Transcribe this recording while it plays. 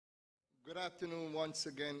Good afternoon once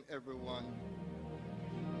again, everyone.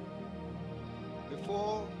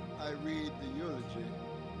 Before I read the eulogy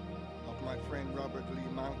of my friend Robert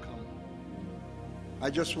Lee Malcolm,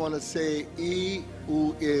 I just want to say, he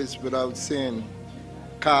who is without sin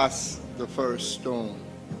casts the first stone.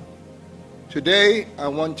 Today, I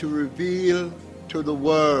want to reveal to the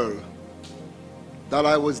world that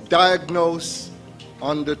I was diagnosed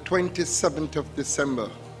on the 27th of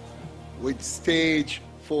December with stage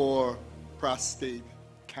 4 prostate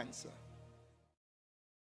cancer.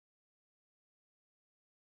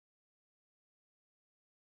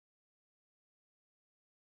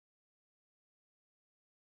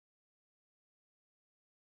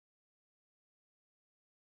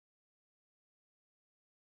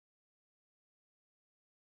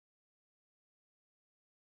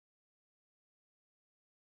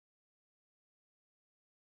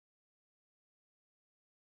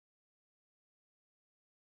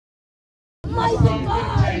 Mighty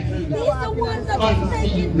God, He's the one that is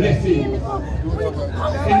making blessing. We can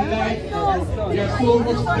come right now. There's so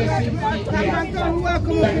much blessing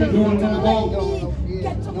that you don't know about.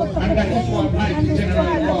 And that is what mighty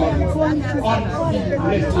general calls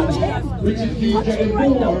blessing, which is usually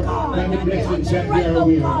more than the blessings that we are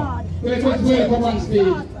aware of. So let us welcome on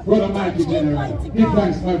stage Brother Mighty General. Give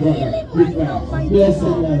thanks, my brother. Give thanks. Blessed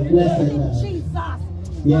Lord, blessed Lord.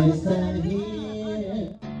 Yes, I'm here.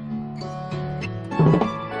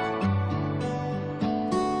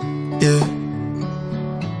 Yeah,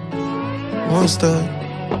 monster,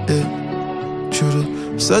 yeah, true.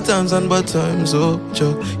 Sad times and bad times, oh,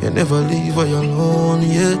 Joe, you never leave her alone,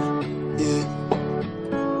 yeah,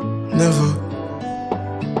 never.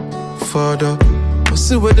 Father, I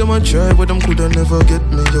see where them a try, but them coulda never get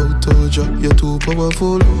me out, told ya, you're too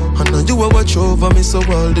powerful. And now you a watch over me, so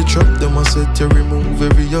all the trap them a set to remove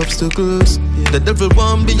every obstacles. The devil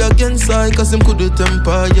want be against I, cause him coulda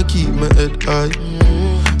temper, you keep my head high.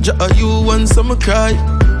 Jah, you want some cry?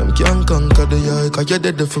 Them can't conquer the eye, cause you're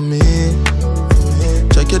dead for me.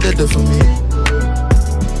 Jah, you're dead for me.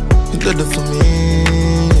 You're dead for me.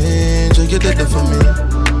 Jah, you're dead for me.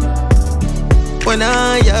 When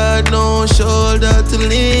I had no shoulder to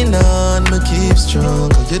lean on, me keep strong,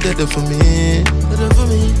 cause you're dead for me. You're dead for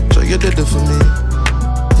me. Jah, you're dead for me.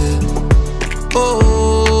 Yeah.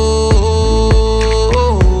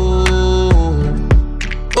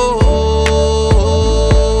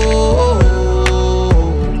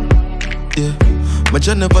 My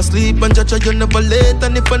Jah never sleep and Jah you never late.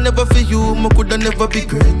 And if I never for you, I coulda never be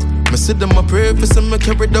great. Me see them a pray for some me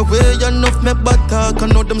carried away. Enough me bad talk, I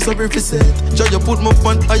know them sorry for say it. Jah you put me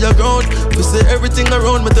on higher ground. We say everything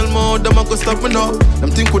around me, tell me how them a go stop me now.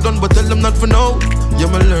 Them think we done but tell them not for now. Yeah,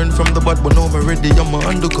 me learn from the bad but now me ready, I'm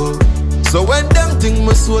on the go. So when them think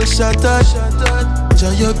my soul shattered,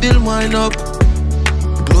 Jah you build mine up.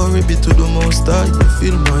 Glory be to the Most High, you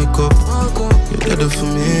fill my cup. You're dead for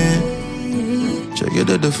me. You're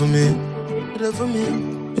dead for me. You're dead for me.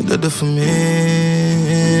 You're dead for me.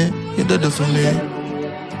 You're dead for me.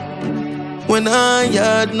 When I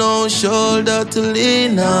had no shoulder to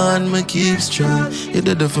lean on, me keep strong. You're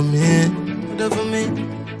dead for me. You're dead for me.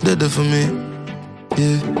 You're dead for me.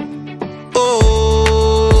 Yeah.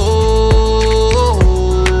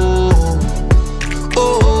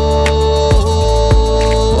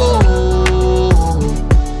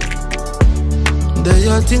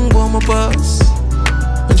 There thing about my past.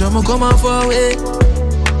 I'ma come out far away.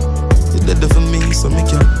 You're dead for me, so me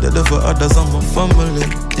can dead for others and my family.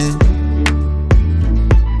 Yeah.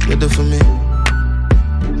 You're dead for me.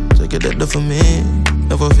 Check it, dead for me.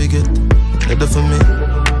 Never forget, dead for me.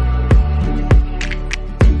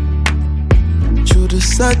 Through the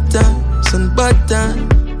sad times and bad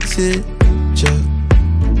times, yeah,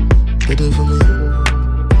 dead for me.